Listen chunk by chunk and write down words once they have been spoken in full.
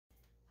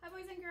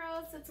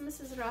girls, it's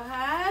Mrs.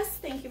 Rojas.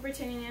 Thank you for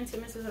tuning in to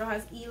Mrs.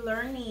 Rojas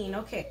e-learning.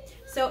 Okay,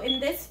 so in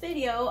this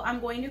video, I'm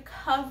going to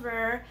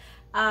cover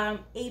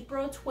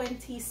April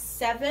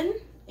 27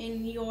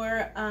 in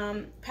your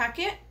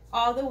packet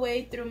all the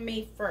way through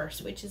May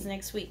 1st, which is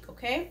next week,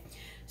 okay?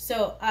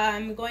 So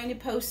I'm going to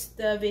post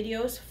the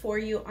videos for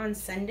you on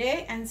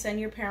Sunday and send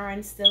your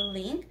parents the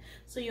link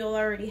so you'll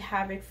already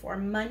have it for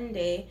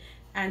Monday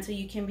and so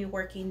you can be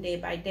working day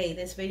by day.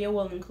 This video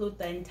will include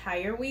the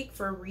entire week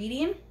for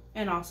reading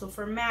and also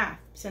for math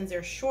since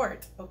they're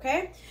short,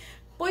 okay?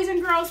 Boys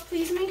and girls,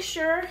 please make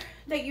sure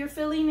that you're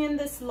filling in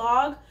this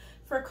log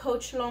for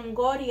Coach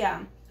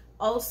Longoria.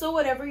 Also,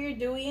 whatever you're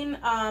doing,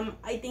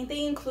 I think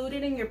they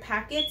included in your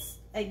packets,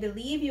 I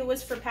believe it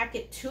was for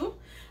packet 2,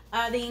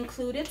 they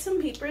included some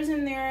papers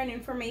in there and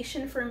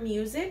information for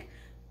music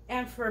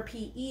and for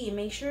PE.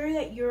 Make sure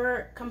that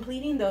you're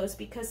completing those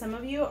because some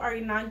of you are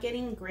not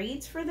getting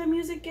grades for the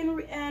music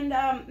and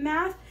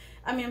math.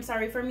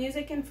 For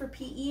music and for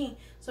PE.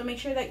 So make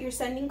sure that you're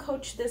sending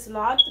Coach this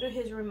log through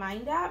his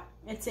Remind app.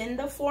 It's in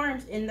the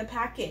forms in the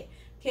packet,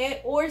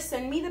 okay? Or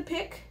send me the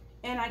pic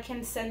and I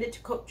can send it to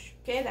Coach,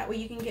 okay? That way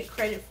you can get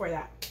credit for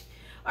that.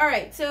 All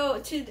right,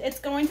 so it's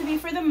going to be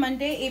for the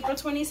Monday, April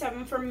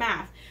 27 for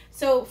math.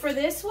 So for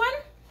this one,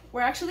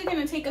 we're actually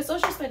going to take a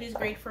social studies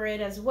grade for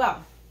it as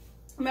well.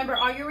 Remember,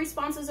 all your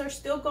responses are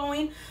still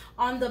going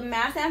on the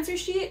math answer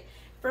sheet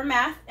for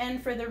math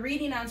and for the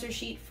reading answer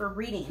sheet for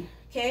reading.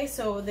 Okay,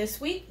 so this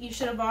week you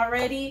should have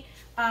already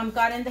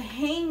gotten the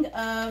hang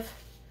of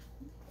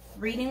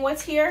reading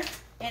what's here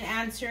and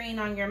answering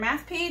on your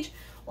math page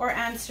or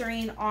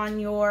answering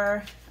on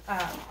your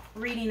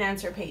reading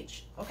answer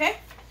page, okay?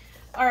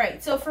 All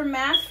right, so for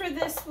math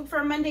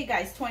for Monday,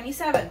 guys, Monday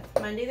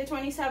the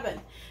 27th,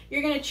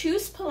 you're gonna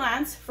choose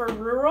plants for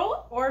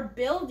rural or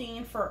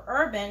building for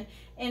urban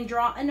and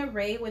draw an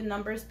array with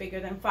numbers bigger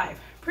than 5.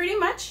 Pretty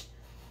much,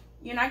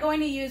 you're not going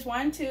to use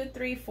 1, 2,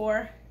 3,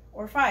 4,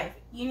 or 5.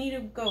 You need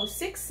to go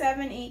 6,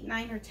 7, 8,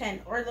 9, or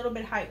 10, or a little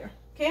bit higher,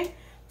 okay?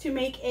 To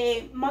make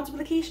a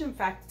multiplication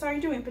fact. That's all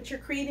you're doing, but you're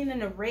creating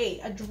an array,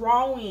 a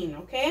drawing,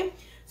 okay?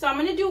 So I'm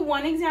gonna do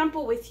one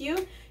example with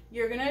you.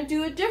 You're gonna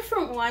do a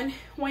different one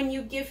when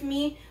you give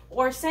me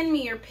or send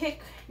me your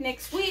pic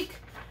next week.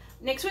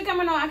 Next week, I'm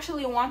gonna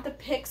actually want the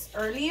pics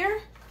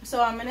earlier.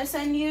 So I'm gonna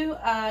send you,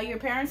 your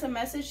parents a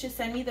message to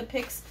send me the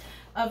pics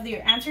of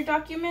your answer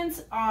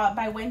documents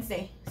by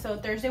Wednesday. So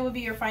Thursday will be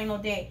your final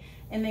day.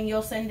 And then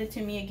you'll send it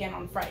to me again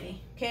on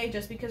Friday, okay?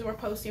 Just because we're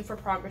posting for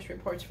progress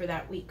reports for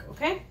that week,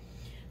 okay?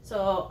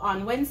 So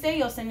on Wednesday,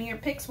 you'll send me your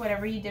pics,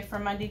 whatever you did for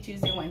Monday,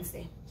 Tuesday,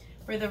 Wednesday.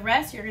 For the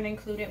rest, you're gonna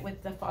include it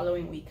with the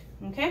following week,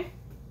 okay?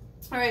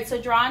 All right,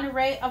 so draw an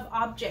array of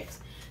objects.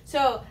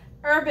 So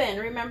urban,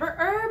 remember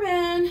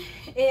urban,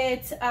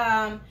 it's,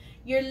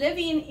 you're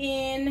living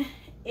in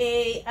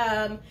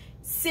a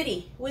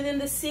city, within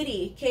the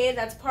city, okay?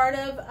 That's part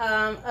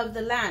of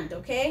the land,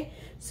 okay?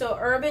 So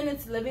urban,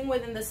 it's living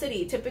within the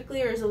city.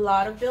 Typically, there's a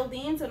lot of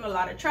buildings and a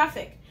lot of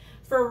traffic.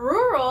 For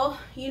rural,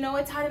 you know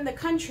it's out in the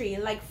country,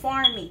 like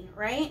farming,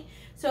 right?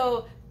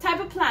 So type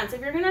of plants.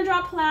 If you're gonna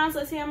draw plants,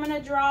 let's say I'm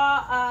gonna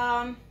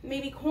draw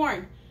maybe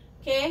corn,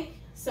 okay?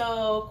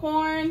 So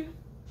corn,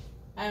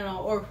 I don't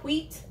know, or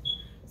wheat.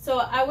 So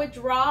I would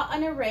draw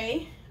an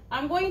array.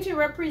 I'm going to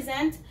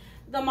represent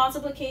the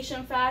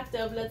multiplication fact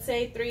of, let's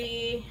say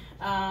 3,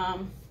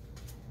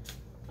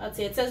 let's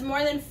see, it says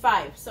more than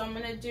 5. So I'm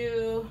gonna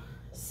do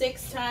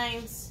 6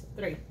 times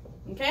 3,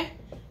 okay?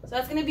 So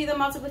that's gonna be the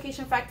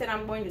multiplication fact that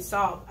I'm going to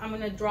solve. I'm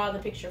gonna draw the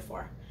picture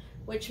for,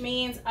 which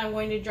means I'm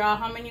going to draw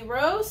how many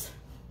rows,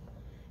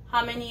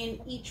 how many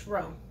in each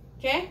row,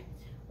 okay?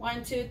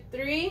 1, 2,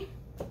 3,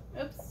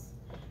 oops.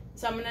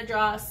 So I'm gonna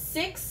draw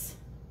 6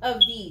 of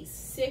these,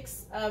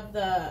 6 of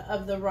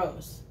the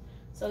rows.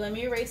 So let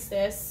me erase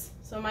this.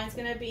 So mine's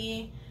gonna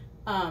be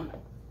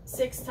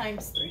 6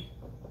 times 3,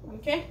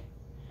 okay?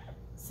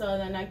 So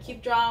then I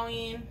keep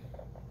drawing.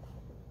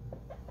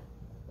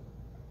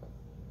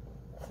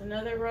 So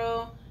another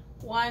row,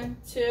 1,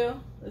 2,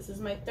 this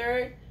is my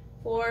 3rd,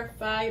 4,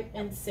 5,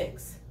 and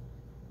 6,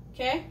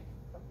 okay?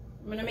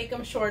 I'm gonna make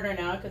them shorter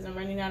now because I'm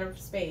running out of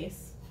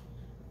space.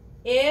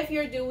 If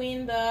you're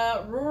doing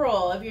the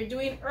rural, if you're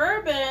doing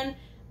urban,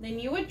 then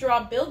you would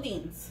draw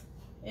buildings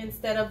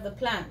instead of the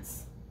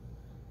plants,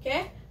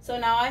 okay? So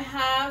now I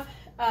have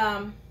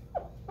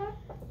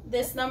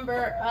this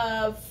number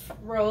of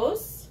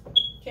rows,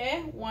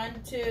 okay?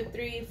 1, 2,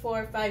 3,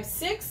 4, 5,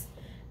 6,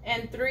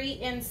 and 3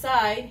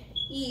 inside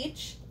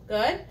each,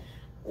 good.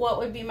 What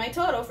would be my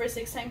total for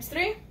 6 times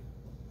 3?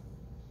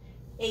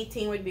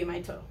 18 would be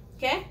my total,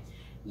 okay?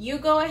 You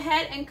go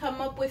ahead and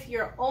come up with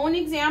your own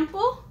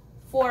example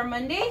for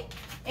Monday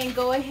and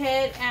go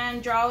ahead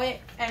and draw it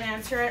and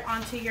answer it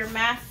onto your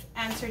math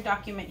answer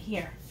document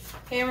here.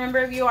 Okay, remember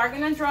if you are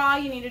gonna draw,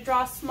 you need to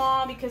draw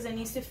small because it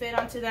needs to fit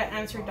onto that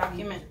answer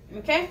document,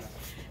 okay?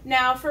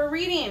 Now for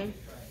reading,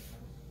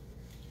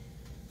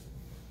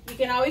 you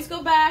can always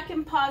go back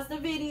and pause the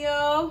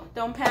video.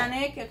 Don't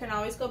panic, you can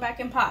always go back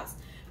and pause.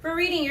 For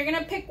reading, you're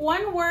gonna pick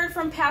one word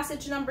from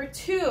passage number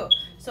 2.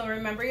 So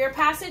remember your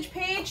passage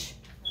page.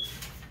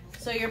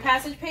 So your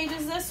passage page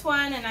is this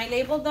one, and I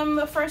labeled them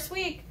the first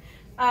week.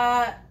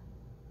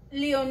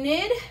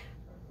 Leonid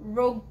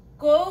Rogozov,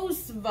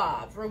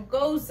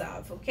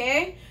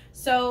 okay?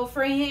 So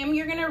for him,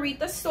 you're gonna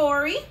read the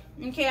story.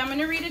 Okay, I'm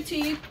gonna read it to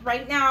you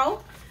right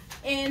now.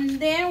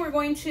 And then we're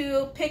going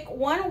to pick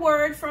one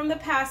word from the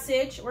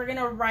passage. We're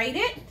gonna write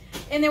it,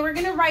 and then we're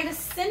gonna write a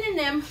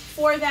synonym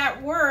for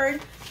that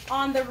word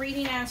on the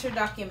reading answer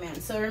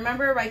document. So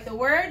remember, write the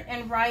word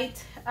and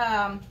write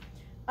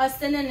a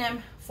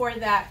synonym for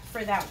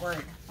that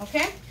word,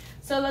 okay?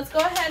 So let's go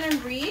ahead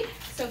and read.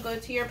 So go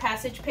to your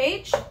passage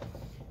page,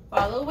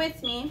 follow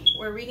with me.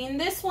 We're reading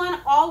this one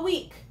all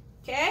week,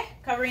 okay?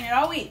 Covering it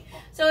all week.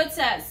 So it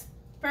says,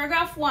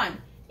 paragraph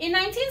 1. In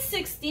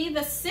 1960,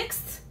 the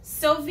 6th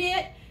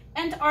Soviet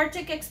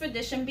Antarctic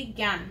expedition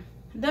began.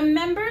 The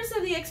members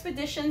of the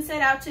expedition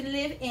set out to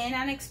live in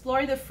and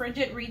explore the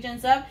frigid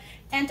regions of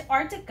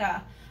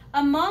Antarctica.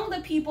 Among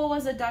the people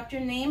was a doctor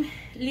named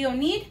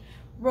Leonid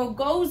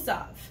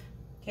Rogozov.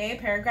 Okay,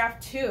 paragraph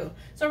 2.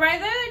 So right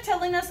there, they're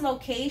telling us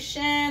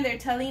location, they're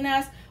telling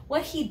us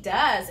what he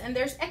does, and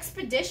there's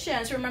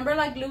expeditions. Remember,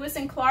 like Lewis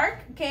and Clark,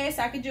 okay,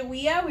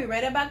 Sacagawea, we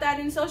read about that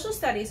in social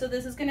studies. So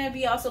this is going to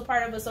be also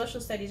part of a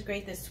social studies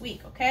grade this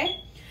week,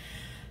 okay?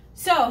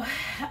 So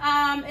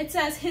it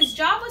says his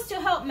job was to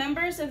help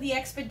members of the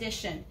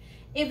expedition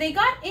if they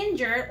got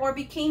injured or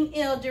became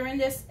ill during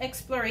these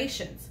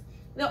explorations.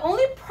 The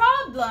only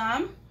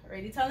problem,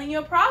 already telling you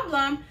a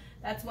problem,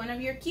 that's one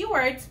of your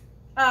keywords,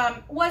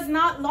 was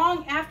not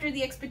long after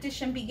the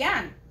expedition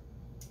began.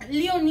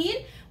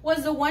 Leonid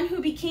was the one who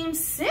became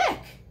sick.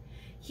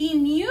 He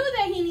knew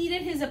that he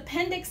needed his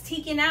appendix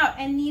taken out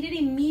and needed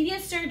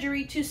immediate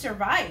surgery to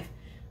survive.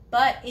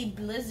 But a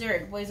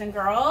blizzard, boys and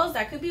girls,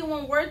 that could be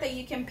one word that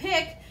you can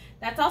pick.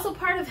 That's also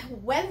part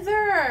of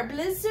weather,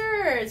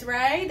 blizzards,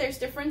 right? There's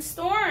different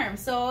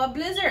storms. So a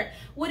blizzard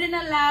wouldn't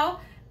allow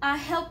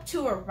help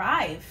to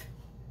arrive.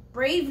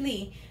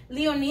 Bravely,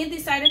 Leonid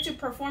decided to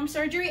perform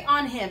surgery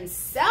on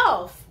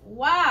himself.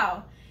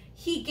 Wow.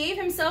 He gave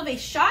himself a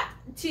shot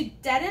to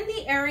deaden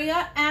the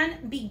area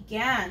and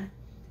began.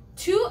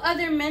 2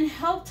 other men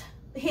helped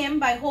him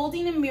by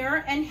holding a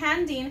mirror and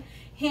handing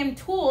him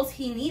tools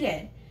he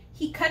needed.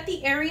 He cut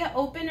the area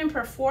open and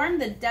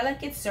performed the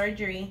delicate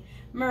surgery.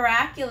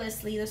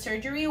 Miraculously, the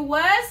surgery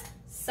was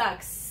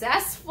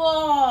successful.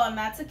 And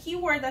that's a key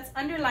word that's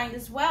underlined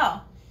as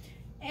well.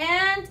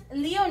 And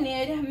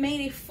Leonid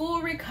made a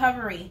full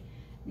recovery.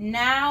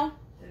 Now,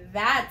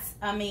 that's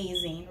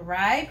amazing,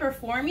 right?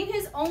 Performing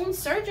his own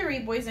surgery,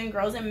 boys and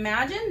girls.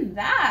 Imagine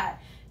that,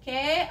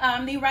 okay?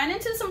 They ran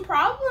into some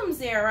problems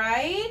there,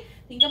 right?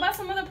 Think about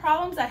some of the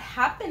problems that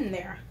happened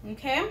there,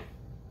 okay?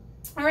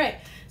 All right,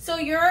 so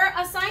your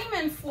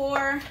assignment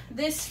for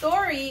this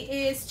story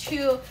is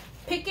to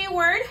pick a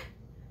word,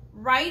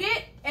 write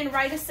it, and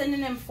write a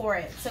synonym for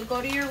it. So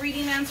go to your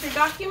reading answer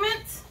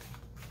document.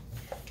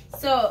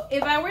 So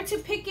if I were to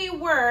pick a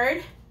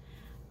word,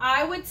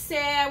 I would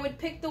say I would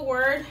pick the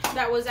word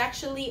that was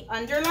actually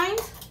underlined,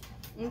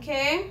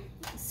 okay?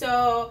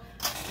 So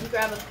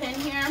grab a pen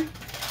here.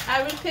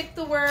 I would pick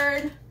the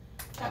word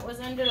that was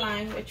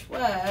underlined, which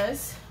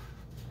was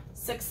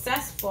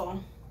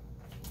successful.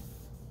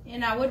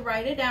 And I would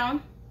write it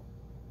down.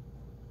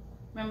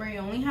 Remember, you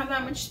only have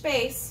that much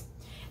space.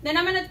 Then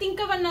I'm going to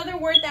think of another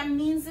word that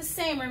means the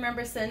same.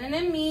 Remember,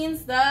 synonym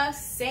means the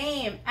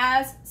same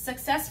as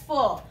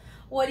successful.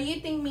 What do you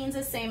think means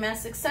the same as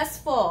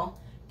successful?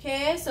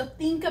 Okay, so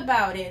think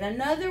about it.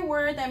 Another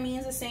word that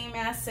means the same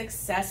as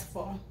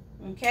successful.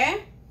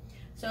 Okay,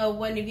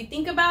 so if you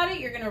think about it,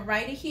 you're going to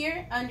write it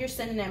here under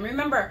synonym.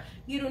 Remember,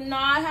 you do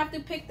not have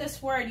to pick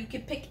this word. You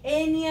could pick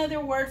any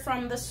other word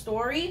from the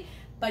story,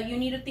 but you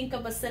need to think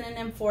of a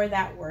synonym for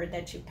that word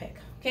that you pick.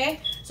 Okay,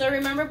 so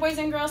remember, boys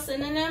and girls,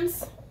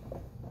 synonyms.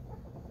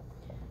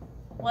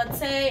 Let's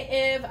say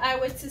if I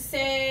was to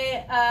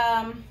say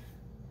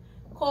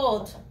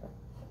cold,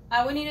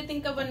 I would need to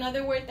think of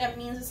another word that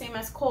means the same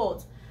as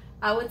cold.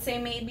 I would say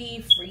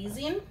maybe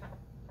freezing.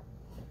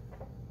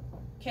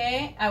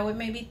 Okay, I would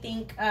maybe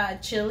think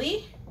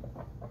chilly,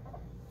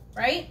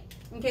 right?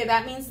 Okay,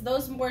 that means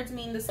those words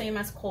mean the same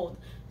as cold.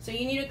 So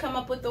you need to come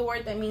up with the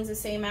word that means the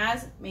same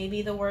as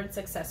maybe the word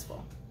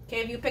successful.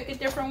 Okay, if you pick a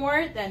different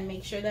word, then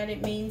make sure that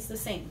it means the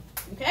same.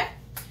 Okay,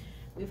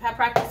 we've had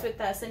practice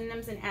with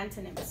synonyms and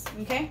antonyms.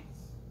 Okay,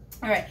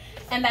 all right,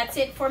 and that's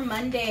it for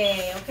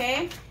Monday.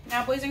 Okay,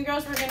 now boys and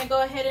girls, we're gonna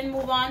go ahead and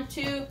move on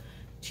to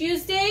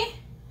Tuesday.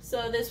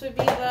 So this would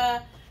be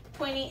the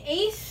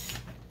 28th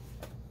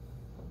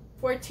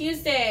for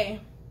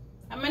Tuesday.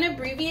 I'm going to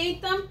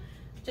abbreviate them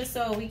just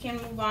so we can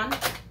move on.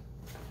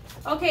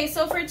 Okay,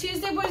 so for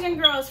Tuesday, boys and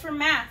girls, for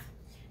math,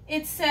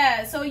 it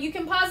says, so you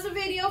can pause the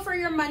video for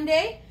your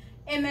Monday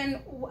and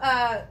then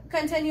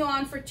continue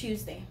on for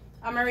Tuesday.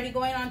 I'm already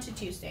going on to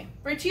Tuesday.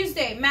 For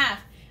Tuesday,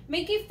 math,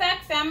 make a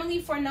fact family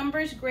for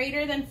numbers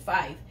greater than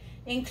 5.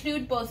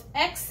 Include both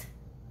x,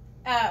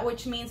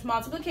 which means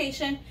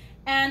multiplication,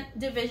 and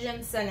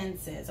division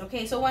sentences.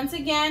 Okay, so once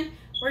again,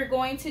 we're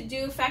going to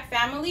do fact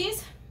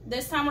families.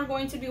 This time we're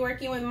going to be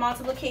working with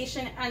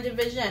multiplication and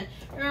division.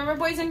 Remember,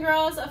 boys and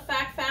girls, a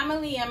fact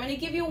family. I'm going to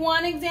give you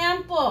one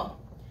example.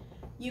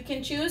 You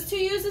can choose to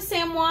use the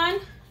same one.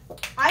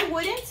 I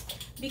wouldn't,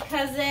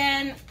 because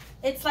then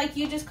it's like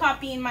you just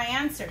copying my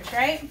answers,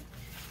 right?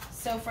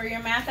 So for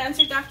your math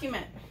answer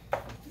document,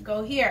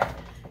 go here.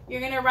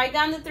 You're going to write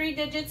down the 3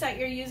 digits that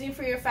you're using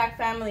for your fact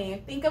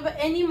family. Think of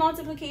any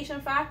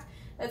multiplication fact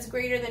that's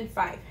greater than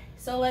 5.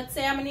 So let's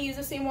say I'm going to use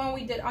the same one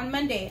we did on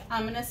Monday.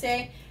 I'm going to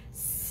say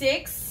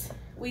 6.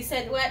 We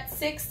said what?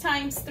 6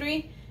 times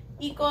 3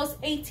 equals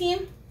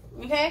 18.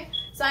 Okay?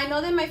 So I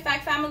know that my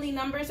fact family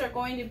numbers are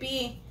going to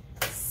be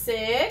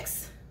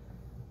 6,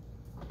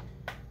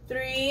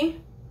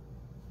 3,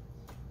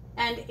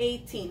 and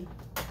 18.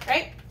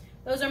 Right?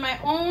 Those are my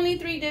only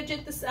 3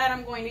 digits that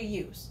I'm going to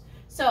use.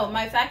 So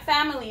my fact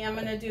family, I'm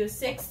going to do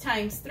 6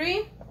 times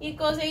 3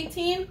 equals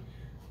 18.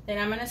 Then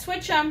I'm going to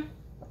switch them.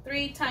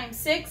 3 times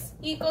 6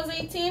 equals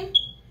 18.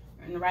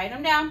 And write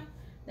them down.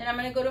 Then I'm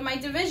going to go to my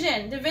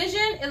division.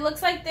 Division, it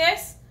looks like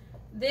this.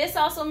 This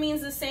also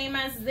means the same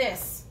as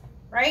this,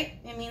 right?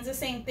 It means the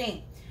same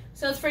thing.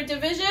 So it's for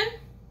division.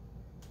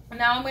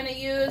 Now I'm going to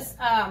use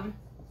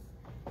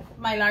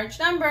my large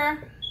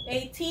number.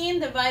 18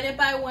 divided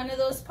by one of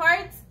those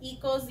parts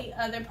equals the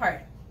other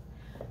part.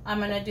 I'm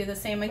going to do the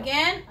same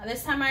again.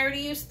 This time I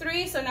already used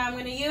 3, so now I'm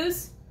going to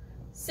use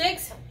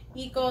 6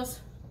 equals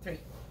 3.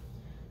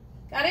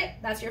 Got it?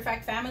 That's your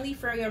fact family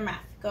for your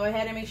math. Go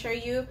ahead and make sure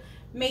you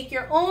make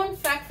your own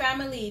fact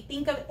family.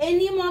 Think of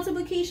any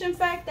multiplication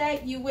fact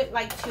that you would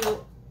like to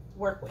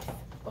work with.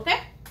 Okay?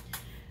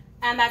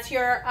 And that's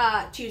your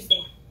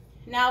Tuesday.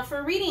 Now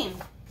for reading.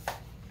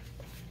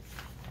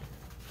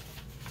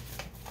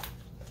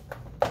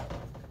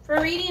 For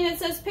reading, it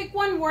says pick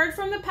one word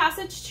from the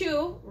passage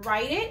to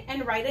write it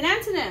and write an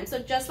antonym. So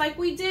just like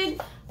we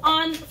did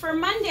for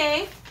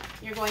Monday,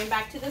 you're going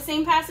back to the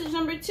same passage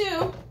number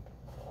 2.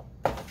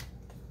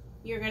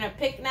 You're going to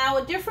pick now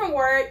a different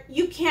word.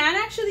 You can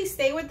actually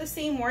stay with the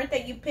same word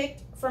that you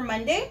picked for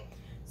Monday.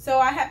 So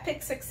I have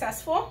picked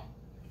successful.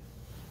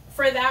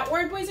 For that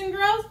word, boys and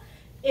girls,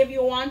 if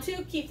you want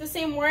to, keep the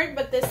same word,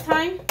 but this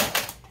time,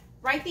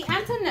 write the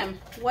antonym.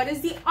 What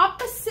is the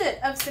opposite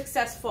of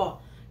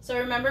successful? So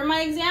remember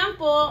my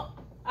example,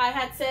 I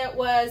had said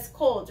was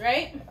cold,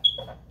 right?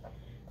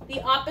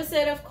 The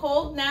opposite of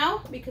cold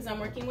now, because I'm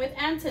working with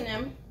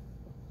antonym,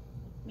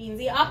 means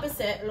the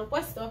opposite, lo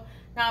opuesto.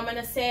 Now I'm going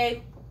to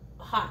say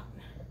hot,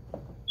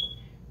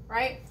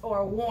 right?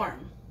 Or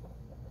warm.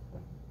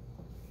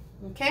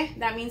 Okay,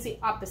 that means the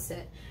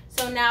opposite.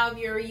 So now if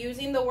you're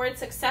using the word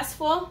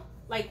successful,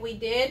 like we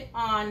did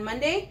on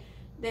Monday,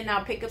 then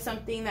I'll pick up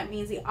something that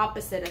means the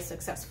opposite of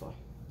successful.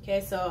 Okay,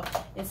 so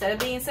instead of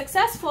being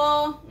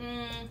successful,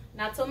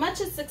 not so much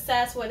as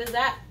success, what is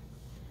that?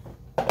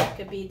 It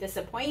could be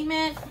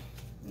disappointment,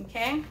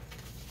 okay?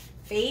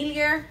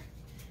 Failure,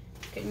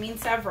 could mean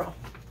several,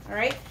 all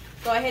right?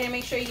 Go ahead and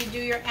make sure you do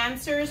your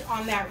answers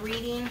on that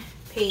reading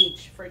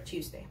page for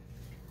Tuesday,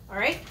 all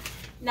right?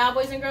 Now,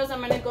 boys and girls, I'm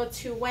going to go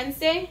to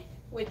Wednesday,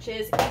 which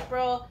is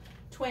April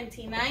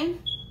 29th,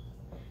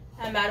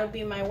 and that'll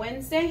be my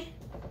Wednesday.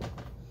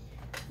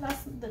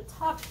 That's the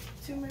top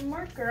to my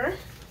marker.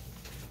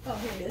 Oh,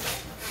 here it is.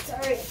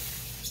 Sorry.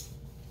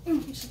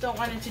 You just don't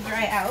want it to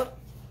dry out.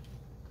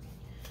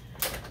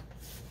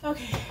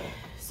 Okay,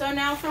 so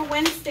now for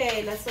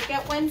Wednesday, let's look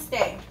at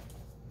Wednesday.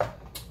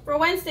 For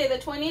Wednesday, the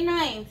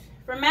 29th,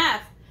 for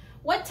math,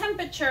 what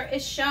temperature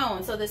is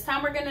shown? So this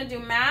time we're going to do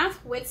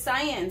math with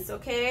science,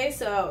 okay?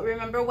 So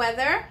remember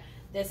weather.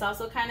 This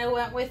also kind of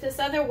went with this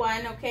other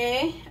one,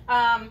 okay?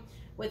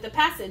 With the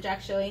passage,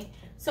 actually.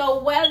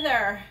 So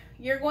weather,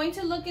 you're going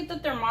to look at the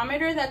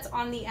thermometer that's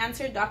on the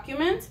answer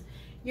document.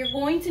 You're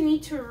going to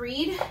need to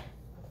read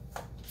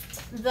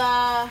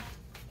the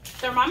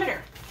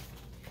thermometer.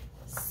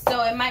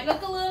 So it might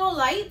look a little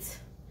light,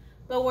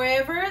 but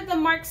wherever the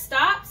mark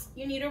stops,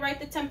 you need to write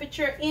the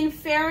temperature in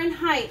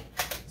Fahrenheit.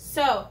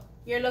 So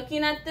you're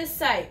looking at this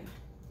side,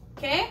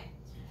 okay?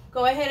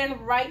 Go ahead and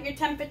write your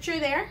temperature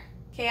there.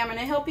 Okay, I'm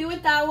gonna help you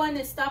with that one.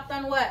 It stopped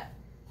on what?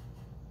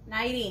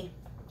 90.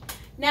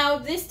 Now,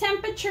 if this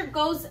temperature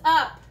goes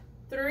up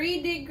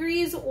 3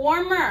 degrees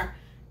warmer,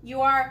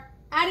 you are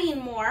adding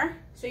more.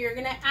 So you're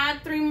gonna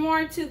add 3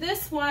 more to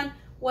this one.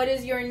 What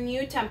is your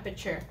new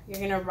temperature?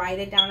 You're gonna write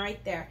it down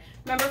right there.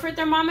 Remember, for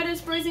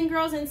thermometers, boys and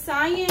girls, in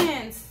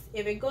science,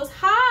 if it goes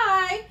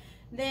high,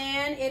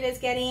 then it is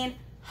getting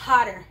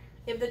hotter.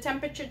 If the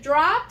temperature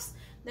drops,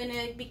 then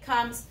it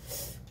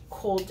becomes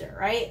colder,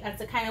 right? That's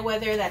the kind of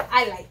weather that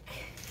I like,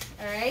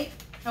 all right?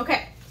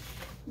 Okay,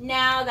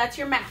 now that's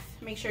your math.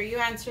 Make sure you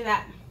answer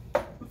that.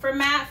 For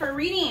math, for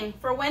reading,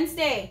 for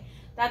Wednesday,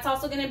 that's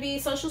also going to be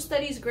social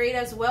studies grade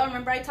as well.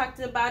 Remember, I talked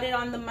about it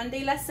on the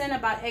Monday lesson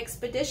about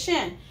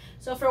expedition.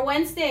 So for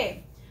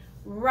Wednesday,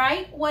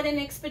 write what an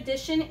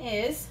expedition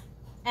is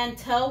and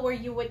tell where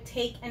you would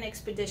take an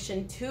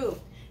expedition to.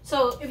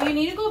 So if you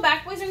need to go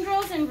back, boys and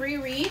girls, and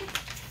reread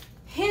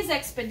his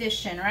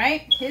expedition,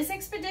 right? His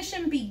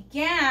expedition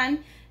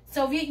began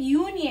Soviet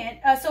Union,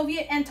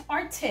 Soviet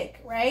Antarctic,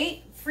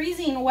 right?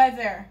 Freezing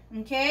weather,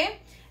 okay?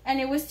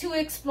 And it was to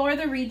explore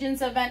the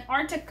regions of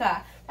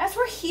Antarctica. That's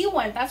where he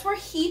went. That's where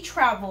he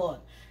traveled.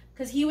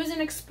 Because he was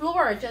an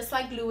explorer, just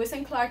like Lewis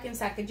and Clark in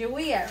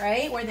Sacagawea,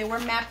 right? Where they were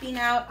mapping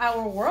out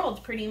our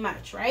world pretty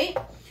much, right?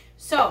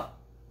 So,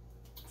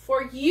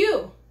 for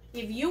you,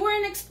 if you were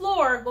an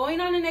explorer going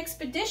on an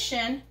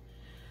expedition,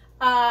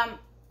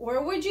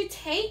 where would you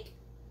take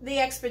the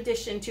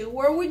expedition to?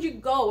 Where would you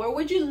go? Where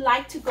would you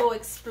like to go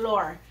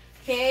explore?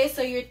 Okay,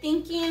 so you're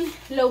thinking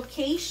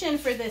location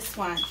for this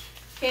one.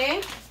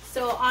 Okay,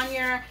 so on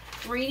your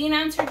reading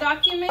answer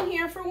document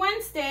here for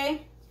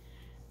Wednesday,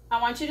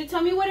 I want you to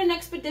tell me what an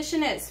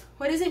expedition is.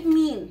 What does it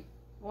mean?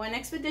 Well, an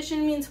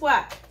expedition means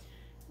what?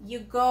 You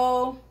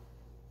go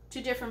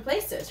to different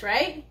places,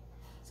 right?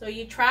 So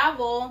you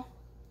travel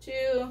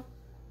to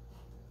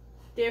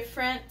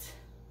different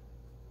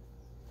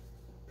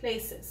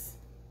places.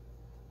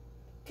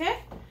 Okay?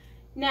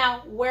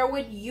 Now, where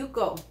would you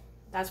go?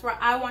 That's where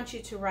I want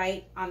you to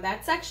write on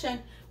that section.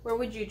 Where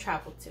would you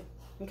travel to?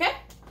 Okay?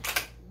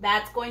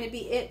 That's going to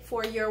be it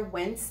for your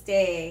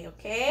Wednesday.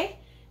 Okay?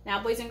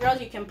 Now, boys and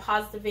girls, you can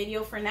pause the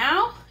video for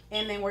now,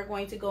 and then we're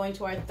going to go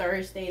into our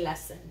Thursday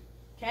lesson.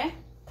 Okay?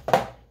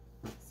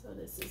 So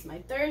this is my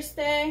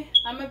Thursday.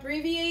 I'm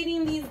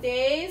abbreviating these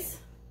days.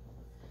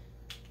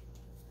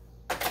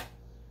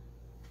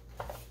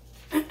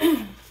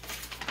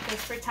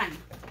 Just for time.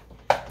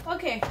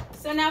 Okay,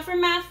 so now for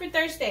math for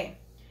Thursday.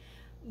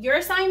 Your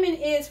assignment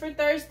is for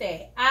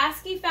Thursday.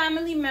 Ask a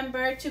family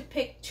member to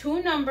pick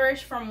two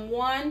numbers from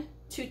 1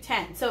 to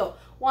 10. So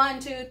 1,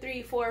 2,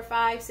 3, 4,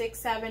 5, 6,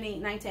 7,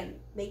 8, 9, 10.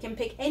 They can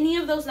pick any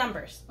of those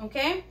numbers,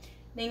 okay?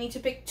 They need to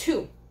pick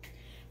two.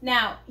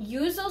 Now,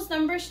 use those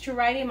numbers to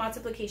write a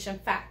multiplication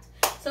fact.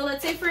 So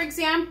let's say, for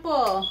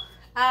example,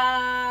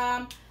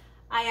 I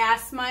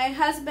asked my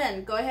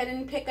husband, go ahead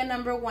and pick a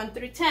number 1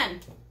 through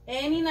 10.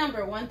 Any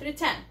number, 1 through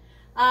 10.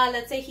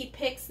 Let's say he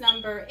picks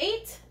number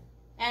 8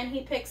 and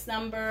he picks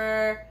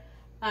number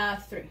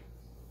 3.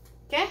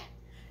 Okay?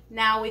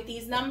 Now with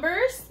these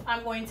numbers,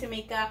 I'm going to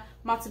make a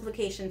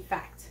multiplication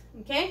fact.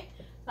 Okay?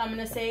 So I'm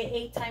going to say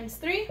 8 times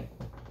 3.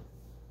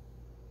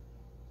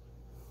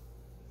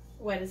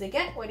 What does it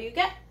get? What do you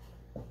get?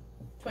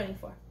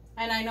 24.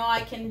 And I know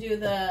I can do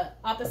the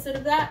opposite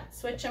of that,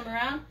 switch them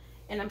around,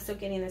 and I'm still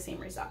getting the same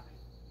result.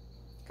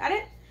 Got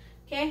it?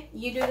 Okay,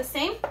 you do the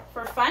same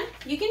for fun.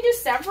 You can do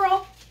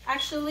several,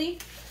 actually,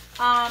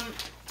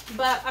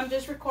 but I'm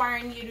just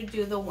requiring you to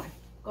do the one.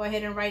 Go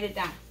ahead and write it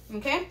down,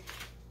 okay?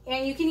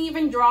 And you can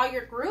even draw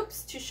your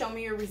groups to show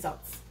me your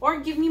results or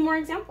give me more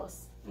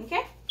examples,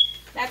 okay?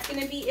 That's going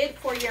to be it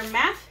for your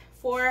math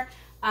for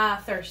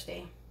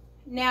Thursday.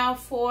 Now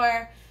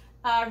for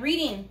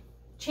reading,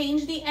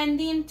 change the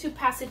ending to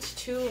passage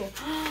 2.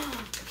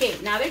 Okay,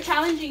 now they're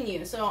challenging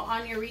you. So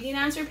on your reading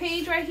answer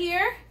page right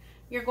here,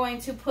 you're going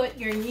to put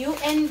your new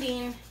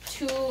ending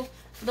to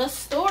the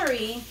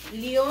story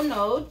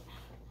Leonid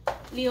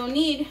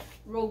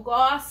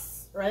Rogozov.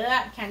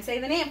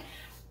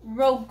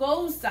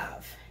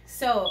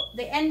 So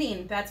the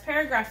ending, that's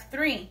paragraph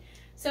 3.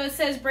 So it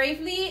says,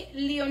 bravely,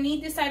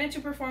 Leonid decided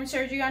to perform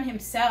surgery on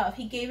himself.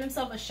 He gave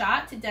himself a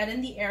shot to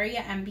deaden the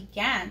area and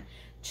began.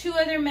 2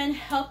 other men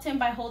helped him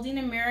by holding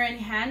a mirror and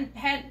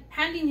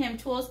handing him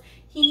tools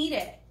he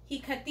needed. He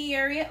cut the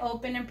area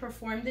open and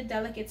performed the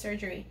delicate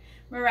surgery.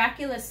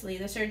 Miraculously,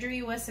 the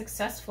surgery was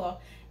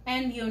successful,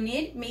 and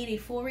Leonid made a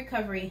full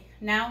recovery.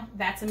 Now,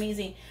 that's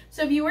amazing.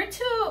 So if you were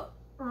to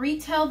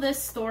retell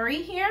this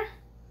story here,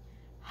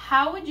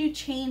 how would you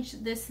change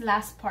this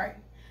last part?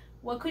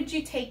 What could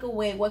you take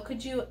away? What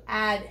could you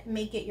add,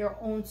 make it your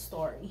own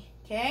story?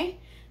 Okay,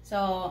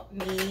 so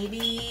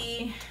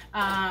maybe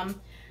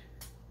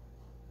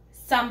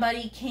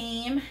somebody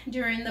came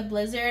during the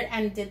blizzard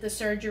and did the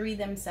surgery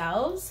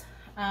themselves.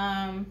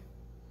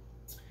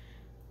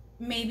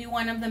 Maybe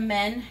one of the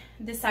men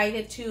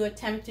decided to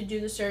attempt to do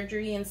the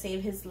surgery and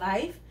save his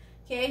life.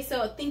 Okay,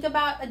 so think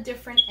about a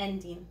different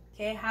ending.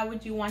 Okay, how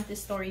would you want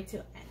this story to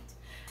end?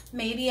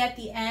 Maybe at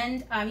the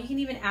end, you can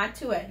even add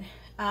to it.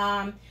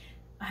 A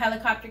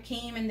helicopter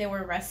came and they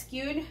were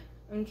rescued.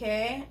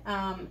 Okay,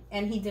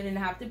 and he didn't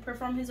have to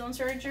perform his own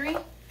surgery.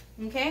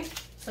 Okay,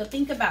 so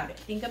think about it.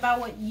 Think about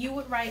what you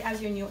would write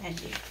as your new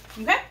ending.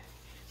 Okay,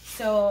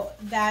 so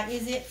that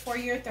is it for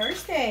your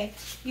Thursday.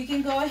 You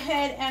can go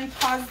ahead and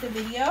pause the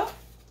video,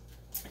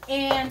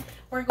 and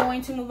we're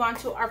going to move on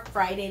to our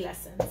Friday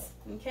lessons.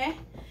 Okay,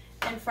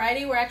 and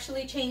Friday we're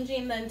actually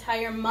changing the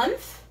entire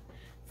month.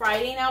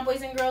 Friday now,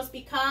 boys and girls,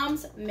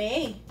 becomes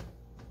May,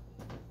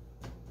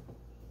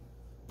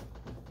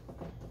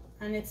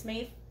 and it's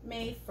May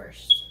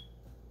 1st.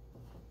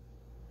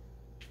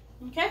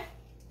 Okay.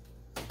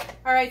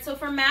 All right, so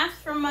for math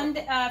for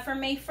Monday, for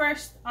May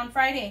 1st on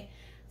Friday,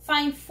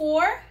 find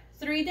 4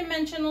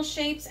 3-dimensional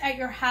shapes at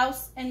your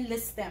house and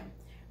list them.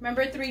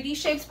 Remember 3D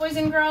shapes, boys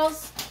and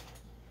girls?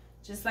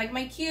 Just like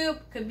my cube,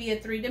 could be a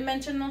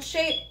 3-dimensional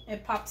shape.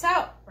 It pops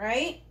out,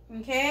 right?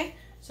 Okay,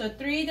 so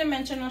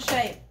 3-dimensional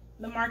shape.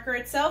 The marker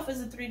itself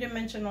is a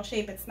 3-dimensional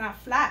shape. It's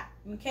not flat,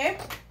 okay?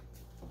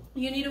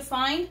 you need to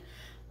find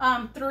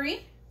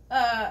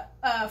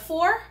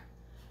 4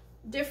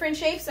 different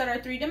shapes that are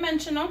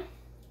 3-dimensional,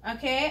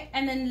 okay,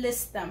 and then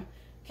list them,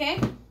 okay?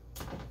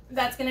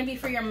 That's gonna be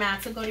for your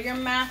math. So go to your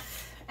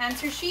math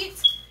answer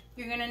sheet.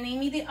 You're gonna name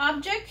me the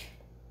object.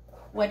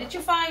 What did you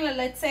find?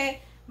 Let's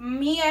say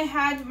me, I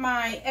had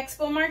my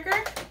Expo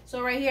marker.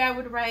 So right here I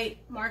would write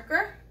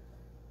marker,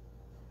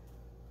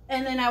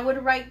 and then I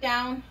would write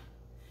down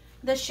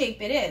the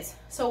shape it is.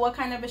 So what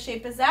kind of a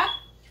shape is that?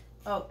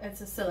 Oh,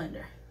 it's a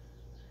cylinder.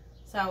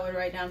 So I would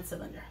write down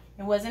cylinder.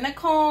 It wasn't a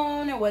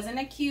cone, it wasn't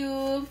a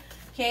cube.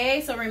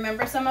 Okay, so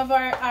remember some of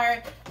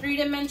our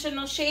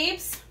 3-dimensional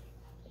shapes.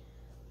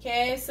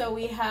 Okay, so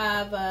we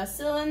have a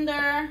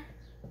cylinder.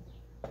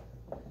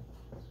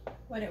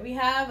 What did we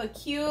have? A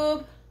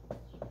cube.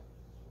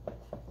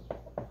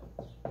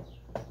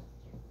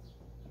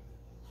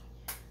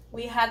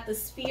 We had the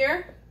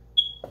sphere.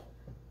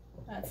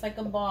 That's like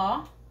a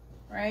ball,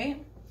 right?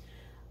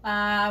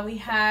 We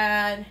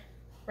had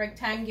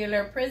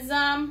rectangular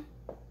prism.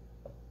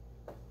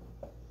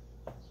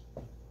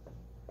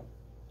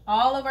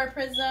 All of our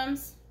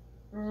prisms,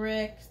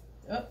 I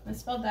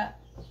spelled that.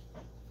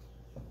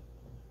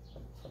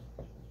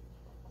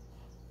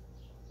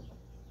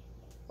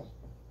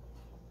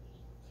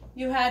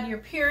 You had your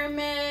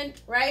pyramid,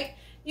 right?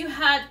 You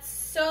had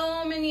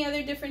so many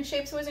other different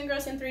shapes, boys and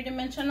girls, in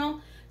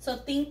 3-dimensional. So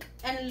think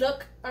and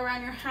look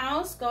around your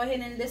house. Go ahead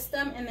and list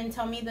them and then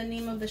tell me the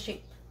name of the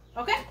shape,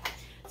 okay?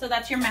 So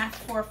that's your math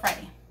for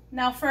Friday.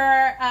 Now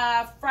for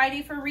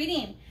Friday for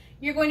reading,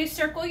 you're going to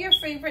circle your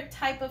favorite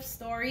type of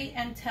story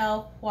and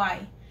tell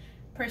why.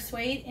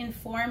 Persuade,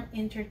 inform,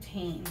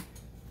 entertain.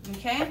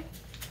 Okay?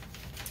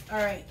 All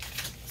right.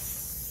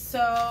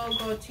 So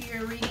go to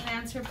your reading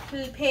answer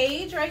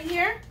page right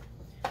here.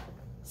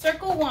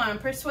 Circle 1,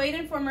 persuade,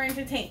 inform, or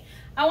entertain.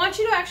 I want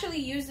you to actually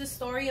use the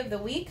story of the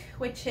week,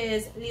 which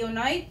is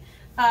Leonide,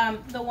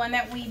 the one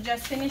that we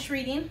just finished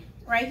reading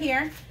right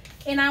here.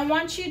 And I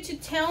want you to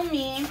tell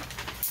me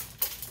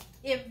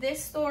if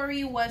this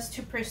story was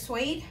to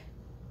persuade,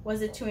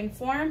 was it to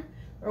inform,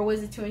 or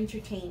was it to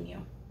entertain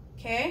you?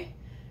 Okay?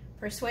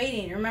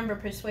 Persuading. Remember,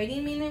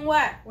 persuading meaning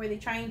what? Were they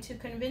trying to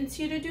convince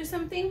you to do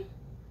something?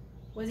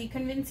 Was he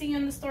convincing you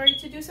in the story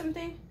to do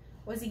something?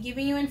 Was he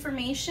giving you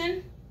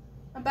information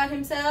about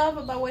himself,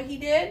 about what he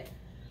did?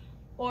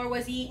 Or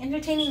was he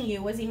entertaining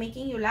you? Was he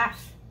making you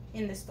laugh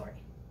in the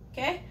story?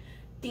 Okay?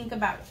 Think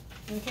about it.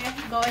 Okay?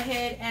 Go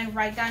ahead and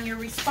write down your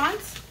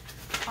response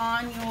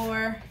on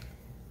your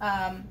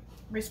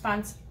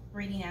response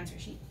reading answer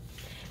sheet.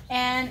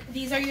 And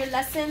these are your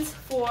lessons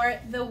for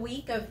the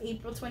week of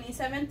April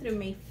 27th through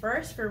May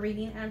 1st for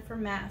reading and for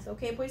math.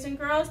 Okay, boys and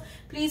girls?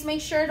 Please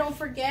make sure, don't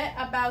forget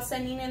about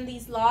sending in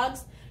these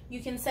logs. You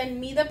can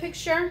send me the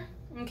picture,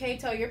 okay,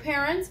 tell your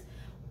parents,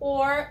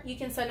 or you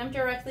can send them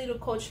directly to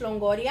Coach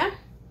Longoria,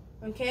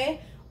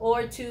 okay,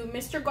 or to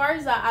Mr.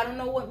 Garza. I don't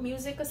know what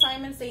music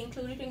assignments they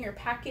included in your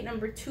packet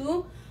number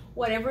 2.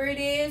 Whatever it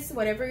is,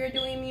 whatever you're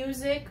doing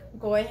music,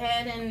 go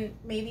ahead and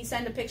maybe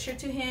send a picture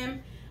to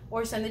him,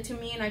 or send it to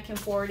me and I can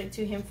forward it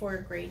to him for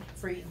a grade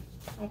for you,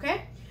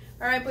 okay?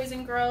 All right, boys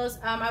and girls,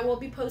 I will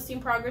be posting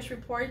progress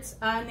reports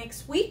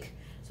next week.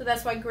 So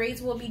that's why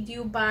grades will be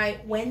due by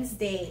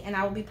Wednesday and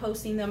I will be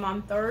posting them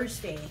on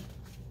Thursday.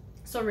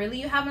 So really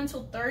you have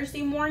until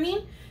Thursday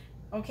morning,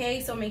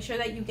 okay? So make sure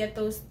that you get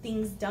those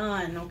things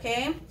done,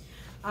 okay?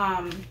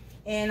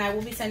 And I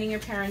will be sending your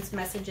parents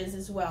messages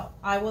as well.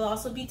 I will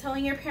also be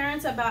telling your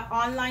parents about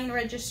online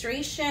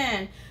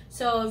registration.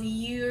 So if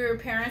your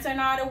parents are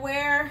not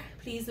aware,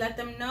 please let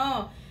them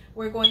know.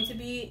 We're going to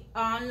be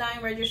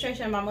online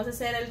registration. Vamos a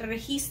hacer el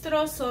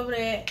registro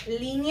sobre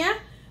línea.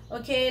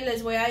 Okay,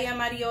 les voy a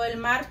llamar yo el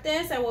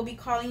martes. I will be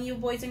calling you,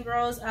 boys and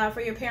girls,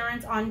 for your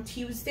parents on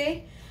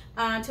Tuesday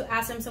to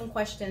ask them some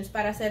questions.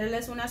 Para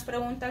hacerles unas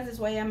preguntas, les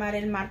voy a llamar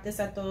el martes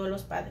a todos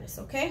los padres,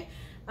 okay?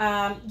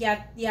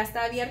 Ya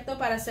está abierto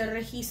para hacer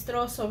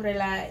registro sobre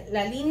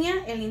la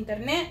línea, el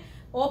internet,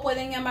 o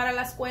pueden llamar a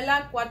la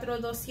escuela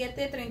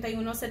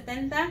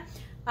 427-3170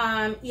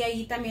 y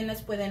ahí también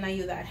les pueden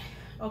ayudar.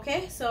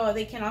 Okay, so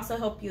they can also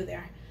help you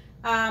there.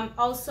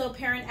 Also,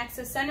 Parent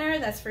Access Center,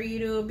 that's for you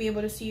to be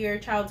able to see your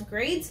child's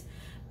grades.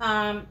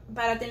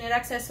 Para tener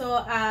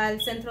acceso al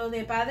centro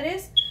de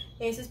padres,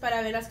 eso es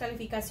para ver las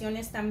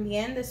calificaciones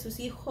también de sus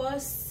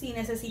hijos. Si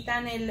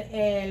necesitan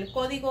el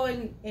código,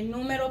 el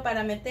número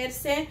para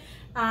meterse,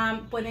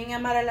 pueden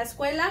llamar a la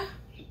escuela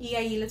y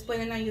ahí les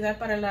pueden ayudar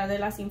para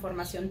darles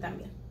información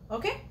también.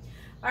 Okay?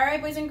 All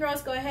right, boys and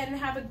girls, go ahead and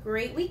have a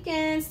great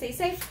weekend. Stay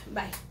safe.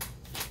 Bye.